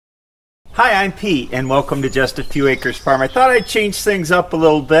Hi, I'm Pete, and welcome to Just a Few Acres Farm. I thought I'd change things up a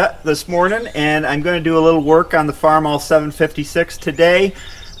little bit this morning, and I'm going to do a little work on the Farmall 756 today.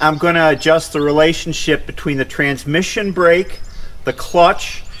 I'm going to adjust the relationship between the transmission brake, the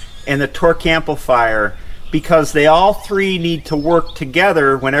clutch, and the torque amplifier, because they all three need to work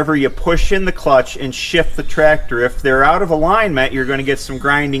together whenever you push in the clutch and shift the tractor. If they're out of alignment, you're going to get some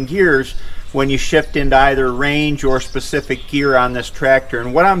grinding gears when you shift into either range or specific gear on this tractor.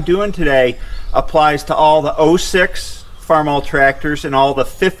 And what I'm doing today applies to all the 06 Farmall tractors and all the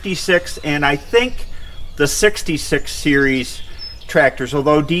 56 and I think the 66 series tractors,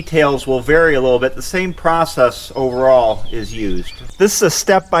 although details will vary a little bit. The same process overall is used. This is a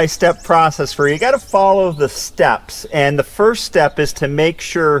step-by-step process where you got to follow the steps, and the first step is to make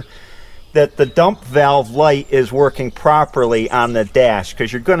sure that the dump valve light is working properly on the dash,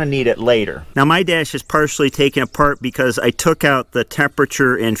 because you're going to need it later. Now my dash is partially taken apart because I took out the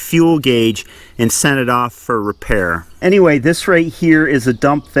temperature and fuel gauge and sent it off for repair. Anyway, this right here is a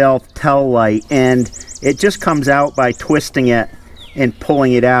dump valve tail light, and it just comes out by twisting it and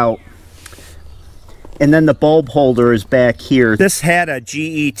pulling it out. And then the bulb holder is back here. This had a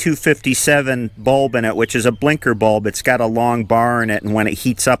GE 257 bulb in it, which is a blinker bulb. It's got a long bar in it, and when it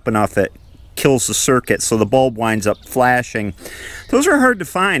heats up enough, it kills the circuit, so the bulb winds up flashing. Those are hard to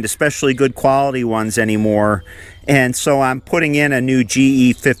find, especially good quality ones anymore. And so I'm putting in a new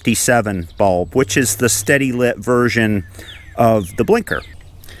GE 57 bulb, which is the steady lit version of the blinker.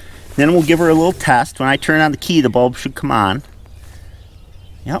 Then we'll give her a little test. When I turn on the key, the bulb should come on.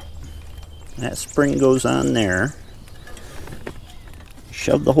 Yep. That spring goes on there.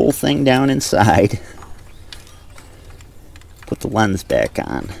 Shove the whole thing down inside. Put the lens back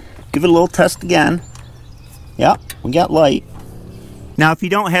on. Give it a little test again. Yep, we got light. Now if you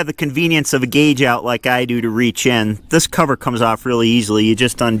don't have the convenience of a gauge out like I do to reach in, this cover comes off really easily. You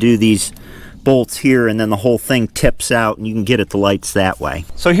just undo these bolts here and then the whole thing tips out and you can get at the lights that way.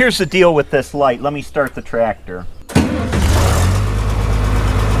 So here's the deal with this light. Let me start the tractor.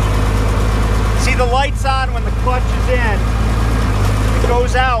 See, the light's on when the clutch is in. It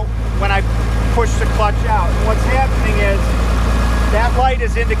goes out when I push the clutch out. And what's happening is that light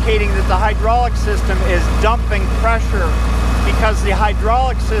is indicating that the hydraulic system is dumping pressure, because the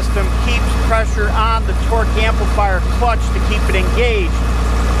hydraulic system keeps pressure on the torque amplifier clutch to keep it engaged.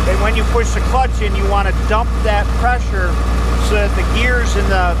 And when you push the clutch in, you want to dump that pressure so that the gears in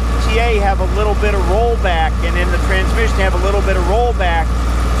the TA have a little bit of rollback, and in the transmission have a little bit of rollback,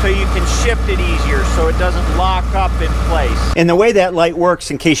 so you can shift it easier so it doesn't lock up in place. And the way that light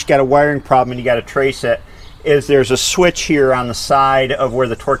works, in case you got a wiring problem and you got to trace it, is there's a switch here on the side of where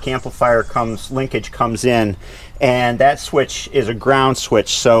the torque amplifier linkage comes in, and that switch is a ground switch,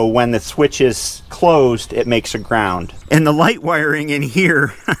 so when the switch is closed it makes a ground. And the light wiring in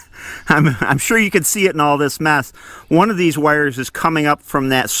here I'm sure you can see it in all this mess. One of these wires is coming up from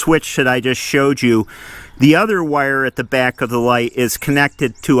that switch that I just showed you. The other wire at the back of the light is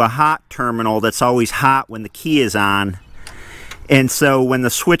connected to a hot terminal that's always hot when the key is on. And so when the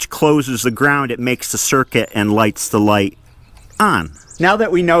switch closes the ground, it makes the circuit and lights the light on. Now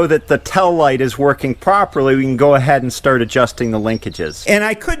that we know that the tail light is working properly, we can go ahead and start adjusting the linkages. And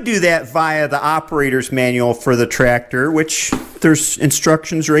I could do that via the operator's manual for the tractor, which there's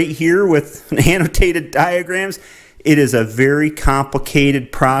instructions right here with annotated diagrams. It is a very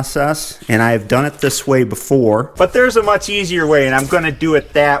complicated process, and I have done it this way before. But there's a much easier way, and I'm going to do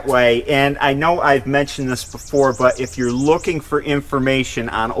it that way. And I know I've mentioned this before, but if you're looking for information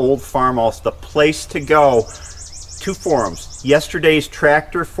on old Farmalls, the place to go, two forums: Yesterday's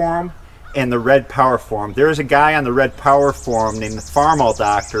Tractor Forum and the Red Power Forum. There is a guy on the Red Power Forum named the Farmall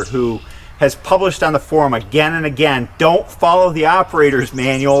Doctor who has published on the forum again and again, don't follow the operator's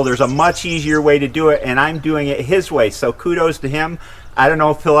manual. There's a much easier way to do it, and I'm doing it his way. So kudos to him. I don't know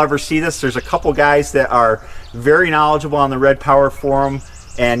if he'll ever see this. There's a couple guys that are very knowledgeable on the Red Power Forum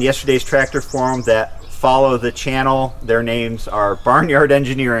and Yesterday's Tractor Forum that follow the channel. Their names are Barnyard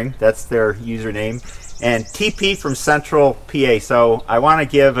Engineering, that's their username, and TP from Central PA. So I want to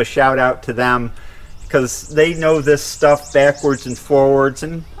give a shout out to them because they know this stuff backwards and forwards,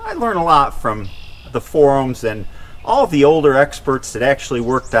 and I learn a lot from the forums and all the older experts that actually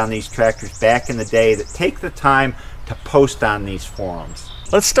worked on these tractors back in the day that take the time to post on these forums.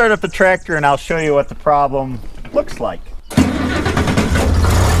 Let's start up the tractor and I'll show you what the problem looks like. So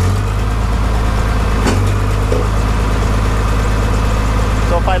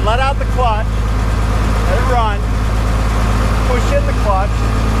if I let out the clutch, let it run, push in the clutch,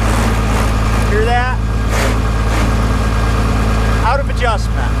 hear that? Out of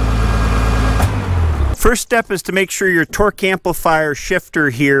adjustment. First step is to make sure your torque amplifier shifter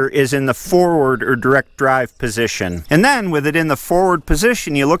here is in the forward or direct drive position. And then with it in the forward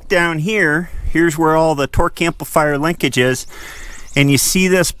position, you look down here, here's where all the torque amplifier linkage is, and you see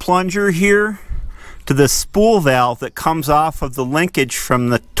this plunger here to the spool valve that comes off of the linkage from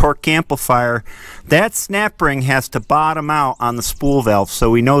the torque amplifier. That snap ring has to bottom out on the spool valve, so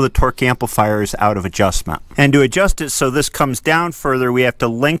we know the torque amplifier is out of adjustment. And to adjust it so this comes down further, we have to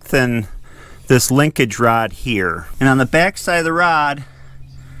lengthen this linkage rod here. And on the back side of the rod,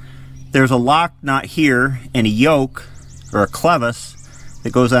 there's a lock nut here and a yoke or a clevis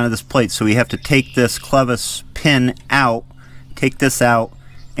that goes onto this plate. So we have to take this clevis pin out, take this out,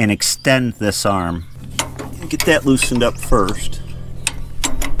 and extend this arm. Get that loosened up first.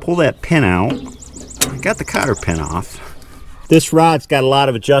 Pull that pin out. I got the cotter pin off. This rod's got a lot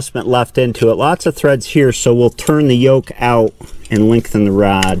of adjustment left into it. Lots of threads here, so we'll turn the yoke out and lengthen the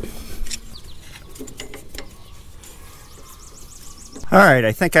rod. Alright,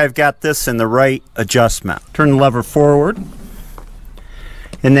 I think I've got this in the right adjustment. Turn the lever forward,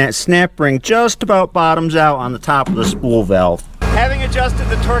 and that snap ring just about bottoms out on the top of the spool valve. Having adjusted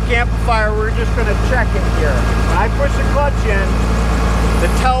the torque amplifier, we're just going to check it here. When I push the clutch in, the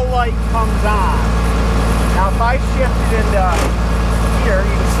tail light comes on. Now if I shift it into here,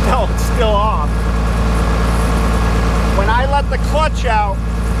 you can tell it's still off. When I let the clutch out,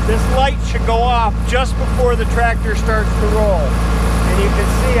 this light should go off just before the tractor starts to roll. And you can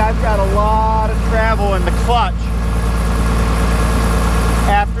see I've got a lot of travel in the clutch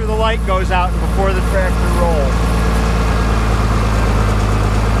after the light goes out and before the tractor rolls.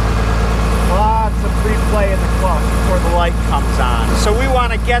 Lots of free play in the clutch before the light comes on. So we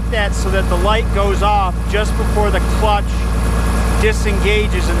want to get that so that the light goes off just before the clutch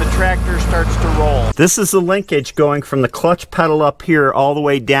disengages and the tractor starts to roll. This is the linkage going from the clutch pedal up here all the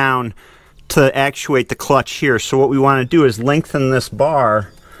way down to actuate the clutch here. So what we want to do is lengthen this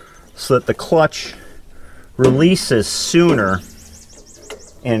bar so that the clutch releases sooner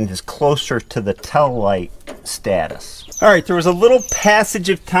and is closer to the tail light status. Alright, there was a little passage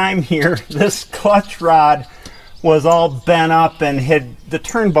of time here. This clutch rod was all bent up and the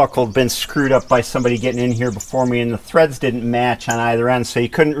turnbuckle had been screwed up by somebody getting in here before me, and the threads didn't match on either end, so you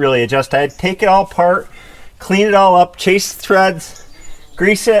couldn't really adjust. I had to take it all apart, clean it all up, chase the threads,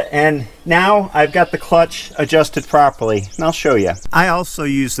 grease it, and now I've got the clutch adjusted properly, and I'll show you. I also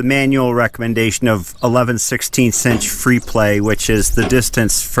use the manual recommendation of 11/16" free play, which is the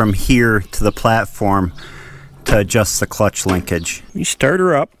distance from here to the platform, to adjust the clutch linkage. You start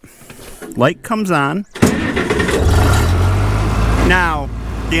her up, light comes on. Now,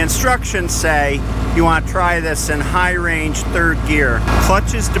 the instructions say you want to try this in high range third gear.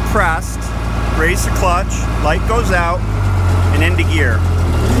 Clutch is depressed, raise the clutch, light goes out, and into gear.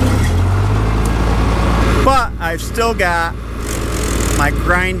 But I've still got my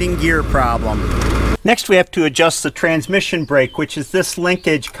grinding gear problem. Next we have to adjust the transmission brake, which is this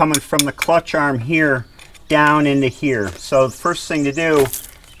linkage coming from the clutch arm here down into here. So the first thing to do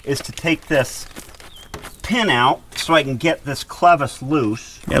is to take this pin out so I can get this clevis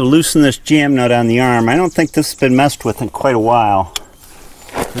loose. Gotta loosen this jam nut on the arm. I don't think this has been messed with in quite a while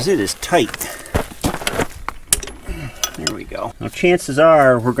because it is tight. There we go. Now chances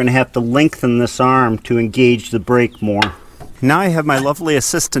are we're going to have to lengthen this arm to engage the brake more. Now I have my lovely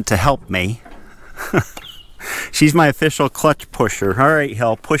assistant to help me. She's my official clutch pusher. Alright,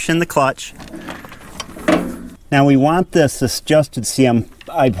 Hill, push in the clutch. Now we want this adjusted. See,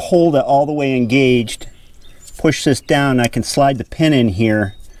 I hold it all the way engaged. Push this down, I can slide the pin in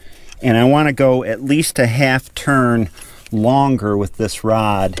here, and I want to go at least a half turn longer with this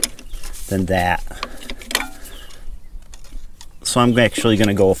rod than that. So I'm actually going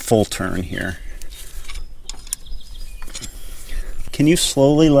to go a full turn here. Can you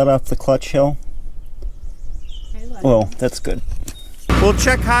slowly let off the clutch, Hill? Oh, that's good. We'll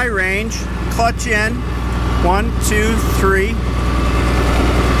check high range, clutch in, 1, 2, 3,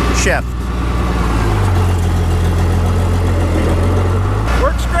 shift.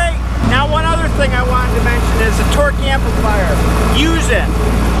 Works great. Now one other thing I wanted to mention is the torque amplifier. Use it.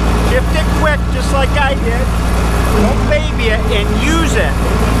 Shift it quick just like I did. Don't baby it and use it.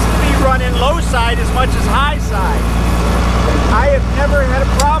 It needs to be running low side as much as high side. I have never had a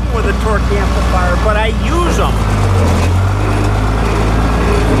problem with a torque amplifier, but I use them.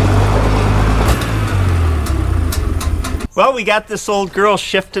 Well, we got this old girl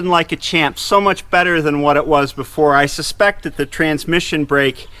shifting like a champ. So much better than what it was before. I suspect that the transmission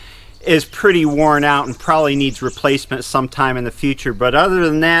brake is pretty worn out and probably needs replacement sometime in the future. But other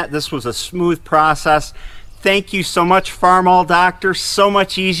than that, this was a smooth process. Thank you so much, Farmall Doctor. So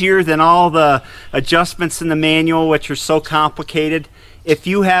much easier than all the adjustments in the manual, which are so complicated. If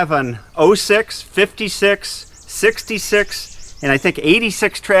you have an 06, 56, 66, and I think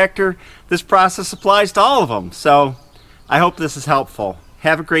 86 tractor, this process applies to all of them. So I hope this is helpful.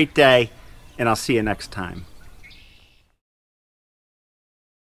 Have a great day, and I'll see you next time.